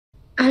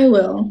I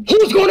will.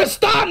 Who's gonna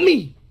stop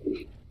me?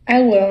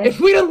 I will. If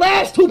we the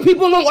last two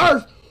people on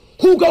Earth,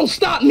 who gonna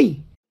stop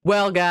me?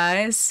 Well,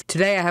 guys,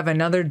 today I have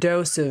another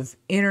dose of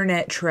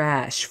internet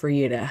trash for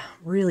you to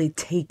really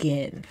take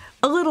in.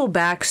 A little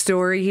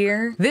backstory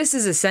here. This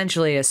is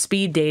essentially a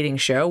speed dating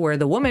show where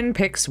the woman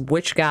picks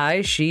which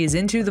guy she's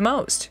into the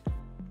most.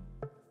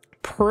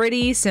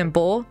 Pretty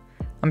simple.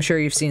 I'm sure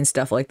you've seen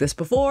stuff like this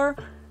before.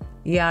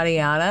 Yada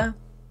yada.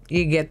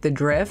 You get the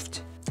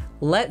drift.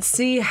 Let's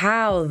see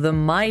how the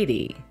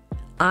mighty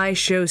I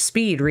Show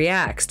Speed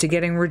reacts to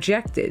getting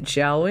rejected,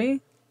 shall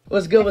we?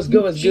 What's good? What's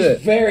good? What's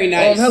good? Very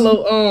nice.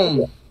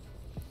 Hello.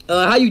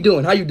 How you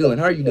doing? How you doing?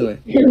 How are you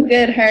doing? I'm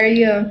good. How are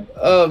you?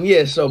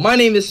 Yeah. So my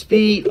name is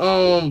Speed.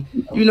 You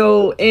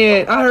know,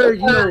 and I heard,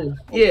 you know,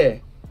 yeah,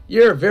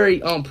 you're a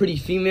very pretty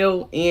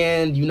female,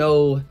 and you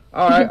know,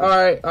 all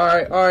right.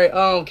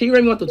 Can you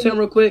rate me 1 through 10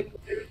 real quick?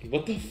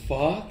 What the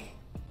fuck?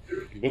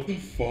 What the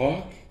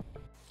fuck?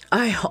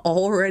 I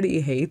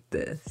already hate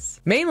this.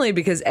 Mainly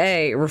because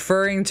A,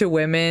 referring to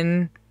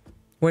women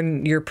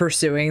when you're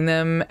pursuing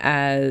them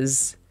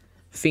as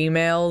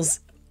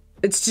females,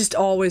 it's just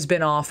always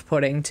been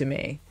off-putting to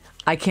me.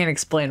 I can't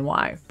explain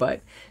why,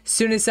 but as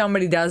soon as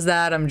somebody does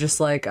that, I'm just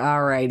like,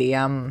 alrighty,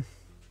 I'm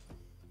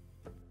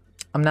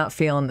not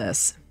feeling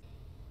this.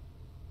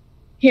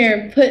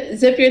 Here,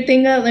 zip your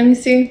thing up. Let me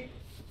see.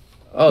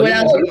 Oh,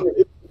 let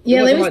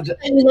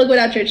me look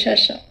without your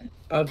chest showing.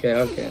 Okay,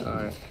 all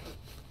right.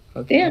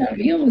 Okay. Damn,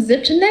 you almost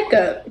zipped your neck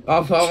up.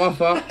 My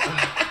fault.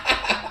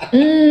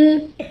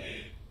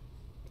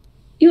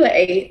 You an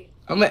 8.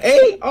 I'm an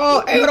 8?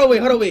 Oh, hey, hold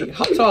on, wait.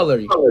 How tall are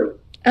you?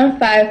 I'm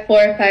 5'4",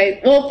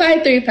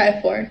 5'3",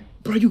 5'4".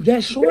 Bro, you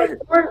that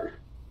short?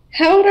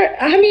 How tall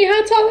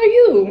are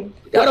you?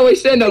 Hold on, wait,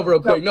 stand up real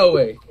quick. No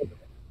way.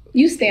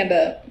 You stand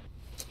up.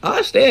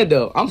 I stand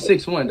up. I'm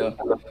 6'1"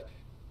 though.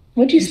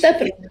 What you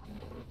stepping on?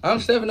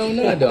 I'm stepping on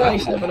nothing though. I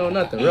ain't stepping on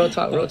nothing. Real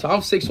talk.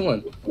 I'm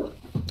 6'1".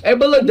 Hey,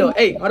 but look though.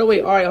 Hey, hold on,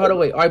 wait. All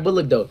right, but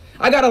look though.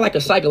 I got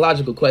a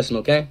psychological question,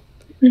 okay?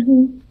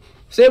 Mm-hmm.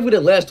 Say if we're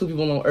the last two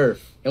people on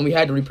Earth and we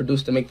had to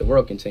reproduce to make the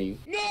world continue.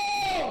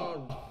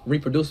 No!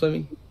 Reproduce with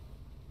me?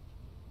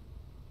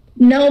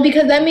 No,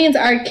 because that means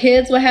our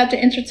kids will have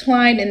to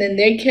intertwine and then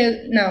their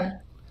kids, no.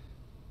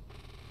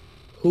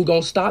 Who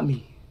gonna stop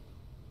me?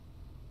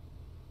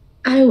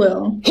 I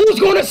will.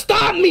 Who's gonna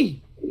stop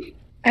me?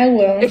 I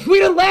will. If we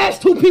the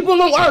last two people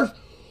on Earth,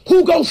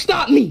 who gonna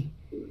stop me?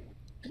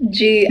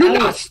 Gee, You're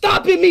not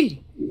stopping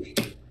me.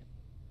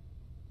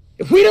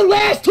 If we the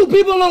last two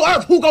people on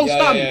Earth, who gonna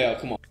stop me? Yeah,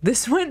 come on.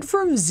 This went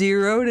from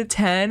 0 to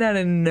 10 out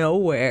of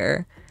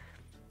nowhere.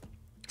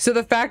 So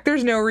the fact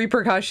there's no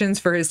repercussions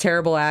for his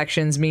terrible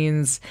actions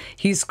means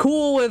he's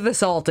cool with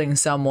assaulting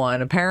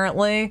someone,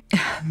 apparently.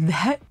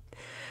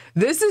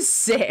 This is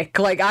sick.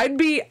 Like, I'd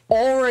be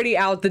already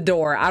out the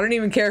door. I don't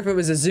even care if it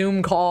was a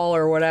Zoom call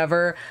or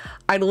whatever.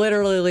 I'd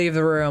literally leave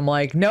the room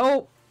like,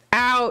 nope,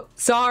 out,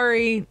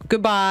 sorry,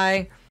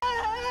 goodbye.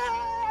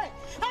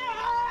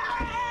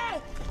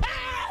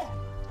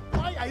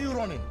 Why are you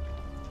running?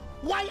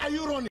 Why are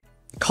you running?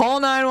 Call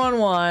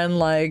 911,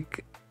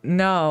 like,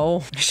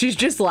 no. She's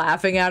just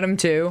laughing at him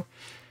too.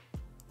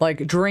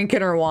 Like,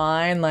 drinking her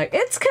wine, like,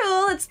 it's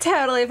cool, it's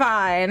totally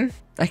fine.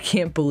 I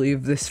can't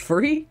believe this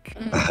freak.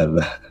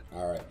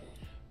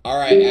 All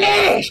right,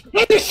 Ash!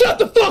 Hey, shut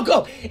the fuck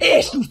up!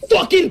 Ash, you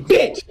fucking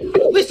bitch!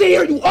 Listen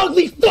here, you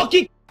ugly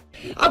fucking...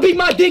 I beat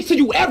my dick to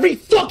you every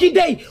fucking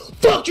day!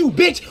 Fuck you,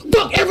 bitch!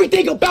 Fuck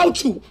everything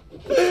about you!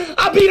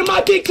 I beat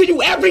my dick to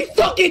you every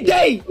fucking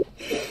day!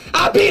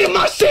 I beat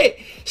my shit!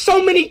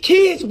 So many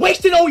kids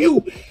wasted on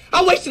you!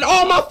 I wasted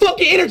all my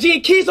fucking energy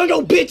and kids on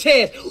your bitch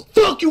ass!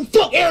 Fuck you!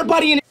 Fuck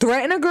everybody in it!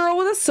 Threaten a girl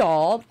with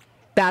assault,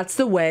 that's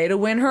the way to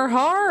win her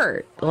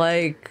heart.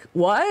 Like,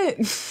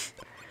 what?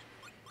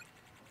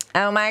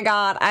 Oh my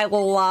god, I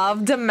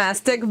love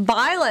domestic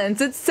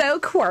violence. It's so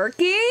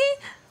quirky.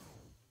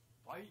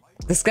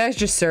 This guy's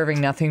just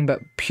serving nothing but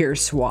pure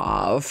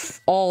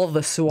suave. All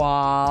the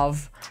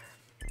suave.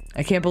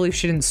 I can't believe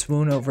she didn't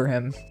swoon over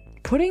him.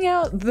 Putting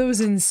out those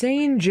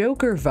insane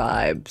Joker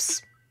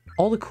vibes.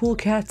 All the cool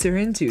cats are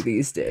into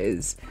these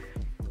days.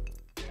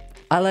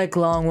 I like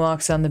long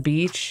walks on the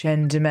beach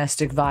and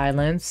domestic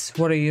violence.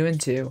 What are you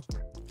into,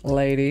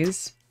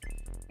 ladies?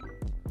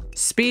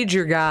 Speed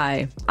your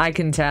guy, I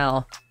can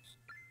tell.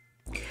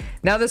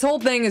 Now this whole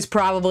thing is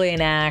probably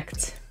an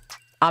act.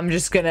 I'm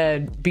just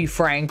gonna be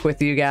frank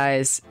with you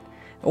guys.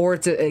 Or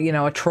it's a, you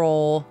know, a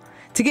troll.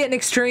 To get an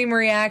extreme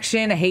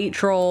reaction, a hate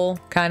troll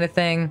kind of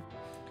thing.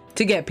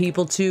 To get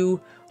people to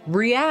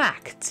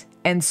react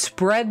and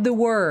spread the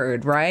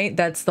word, right?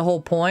 That's the whole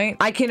point.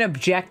 I can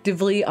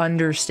objectively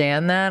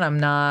understand that. I'm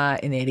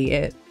not an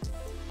idiot.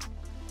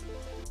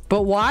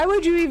 But why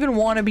would you even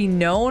want to be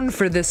known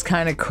for this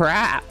kind of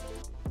crap?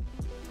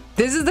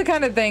 This is the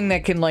kind of thing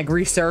that can like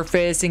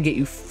resurface and get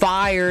you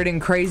fired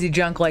and crazy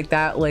junk like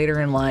that later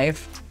in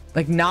life.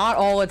 Like, not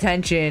all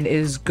attention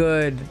is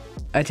good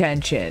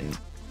attention.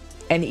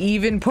 And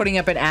even putting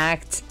up an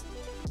act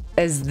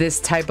as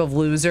this type of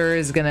loser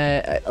is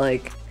gonna,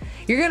 like,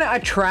 you're gonna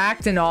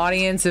attract an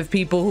audience of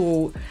people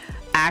who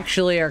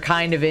actually are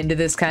kind of into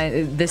this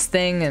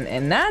thing,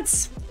 and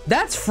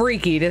that's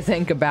freaky to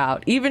think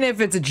about. Even if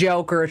it's a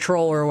joke or a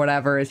troll or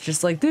whatever, it's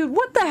just like, dude,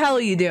 what the hell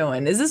are you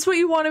doing? Is this what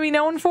you want to be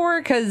known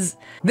for? Because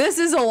this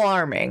is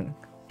alarming.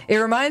 It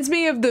reminds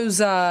me of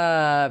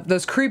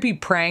those creepy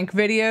prank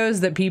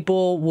videos that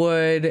people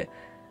would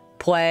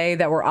play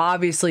that were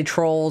obviously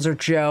trolls or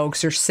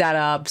jokes or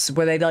setups,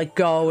 where they'd like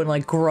go and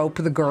like grope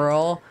the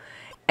girl,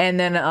 and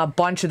then a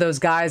bunch of those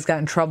guys got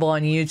in trouble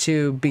on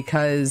YouTube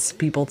because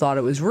people thought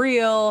it was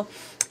real.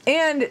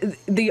 And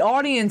the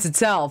audience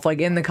itself, like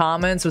in the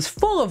comments, was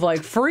full of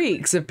like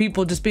freaks of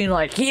people just being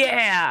like,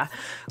 yeah,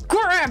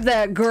 grab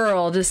that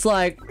girl, just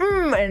like,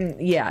 and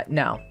yeah,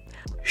 no,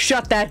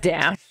 shut that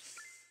down.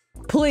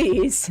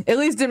 Please, at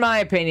least in my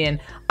opinion.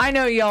 I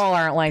know y'all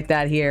aren't like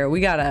that here. We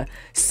got a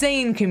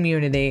sane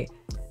community.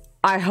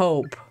 I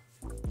hope.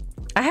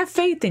 I have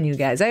faith in you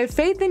guys. I have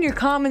faith in your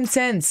common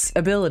sense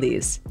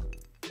abilities.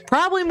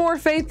 Probably more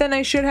faith than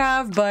I should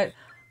have, but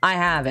I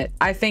have it.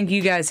 I think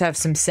you guys have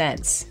some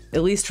sense.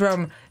 At least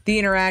from the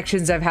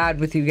interactions I've had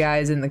with you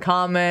guys in the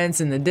comments,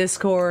 in the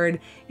Discord.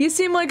 You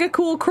seem like a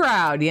cool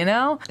crowd, you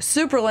know?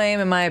 Super lame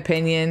in my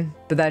opinion,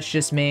 but that's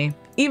just me.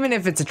 Even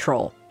if it's a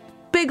troll.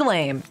 Big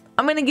lame.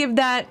 I'm gonna give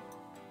that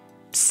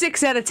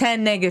 6 out of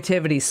 10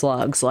 negativity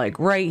slugs, like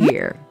right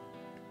here.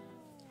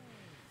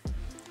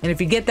 And if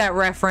you get that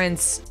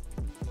reference,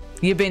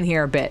 you've been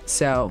here a bit,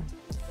 so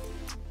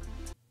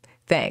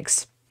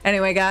thanks.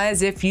 Anyway,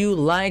 guys, if you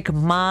like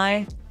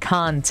my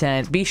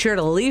content, be sure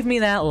to leave me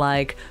that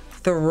like,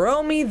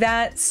 throw me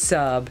that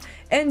sub,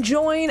 and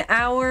join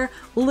our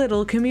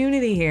little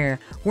community here.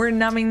 We're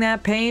numbing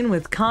that pain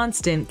with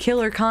constant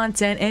killer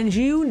content, and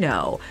you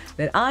know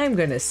that I'm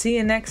gonna see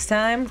you next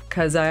time,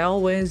 'cause I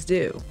always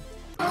do.